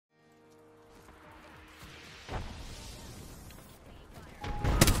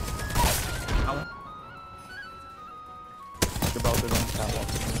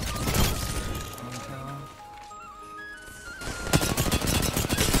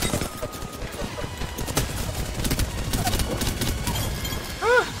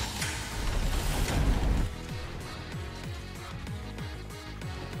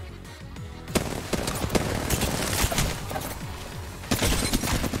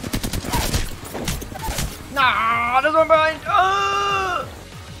Nah, there's one behind.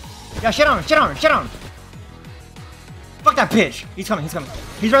 Yeah, shit on him, shit on him, shit on him. Fuck that bitch. He's coming, he's coming.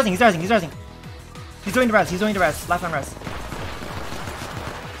 He's rising, he's rising, he's rising. He's doing the rest, he's doing the rest. Lifeline rest.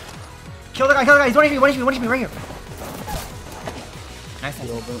 Kill the guy, kill the guy. He's 1 HP, 1 HP, 1 HP, right here. Nice.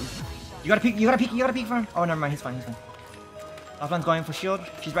 You gotta peek, you gotta peek, you gotta peek for him. Oh, never mind, he's fine, he's fine. Lifeline's going for shield.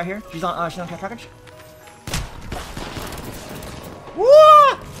 She's right here. She's on cat package. Woo!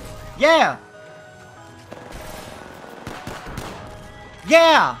 Yeah!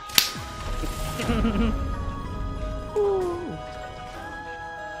 Yeah!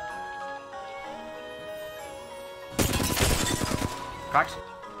 Cracked.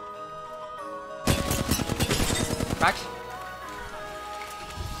 Cracked.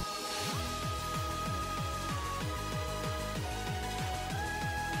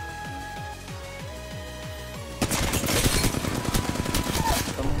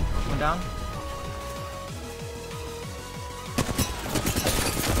 One down.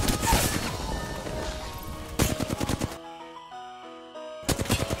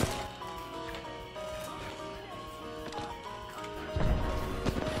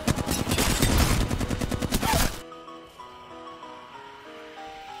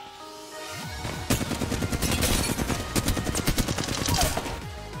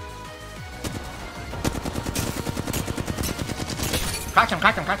 Cracked him,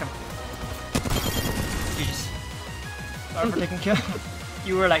 cracked him, cracked him. Jesus. Sorry for taking kill.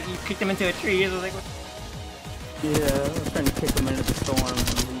 You were like, you kicked him into a tree. I was like, what? Yeah, I was trying to kick him into the storm and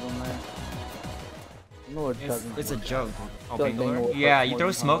leave him there. No, it's a joke. Oh, Bangalore? Yeah, you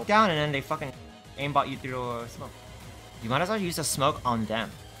throw smoke down and then they fucking aimbot you through smoke. You might as well use the smoke on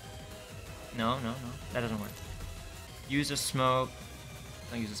them. No, that doesn't work. Use the smoke.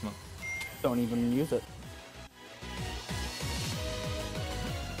 Don't use the smoke. Don't even use it.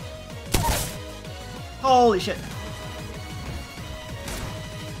 Holy shit.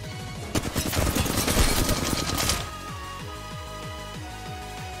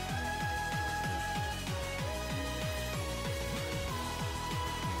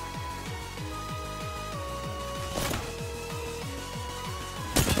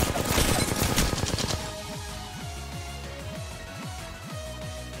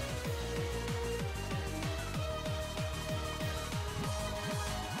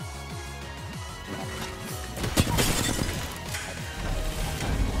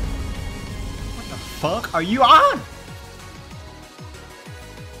 Fuck are you on?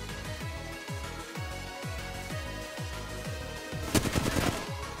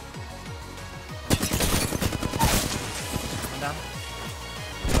 One down.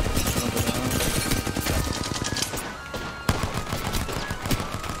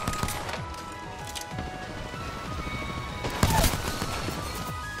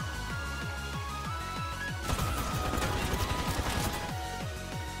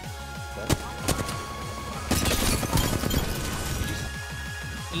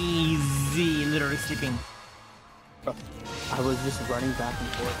 Easy, literally sleeping. I was just running back and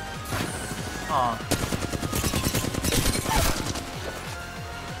forth. Aw.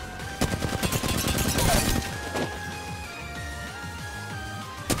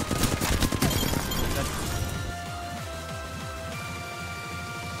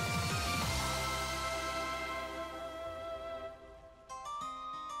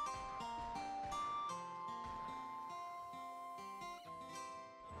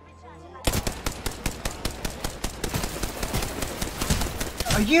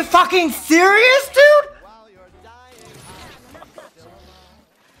 Are you fucking serious, dude?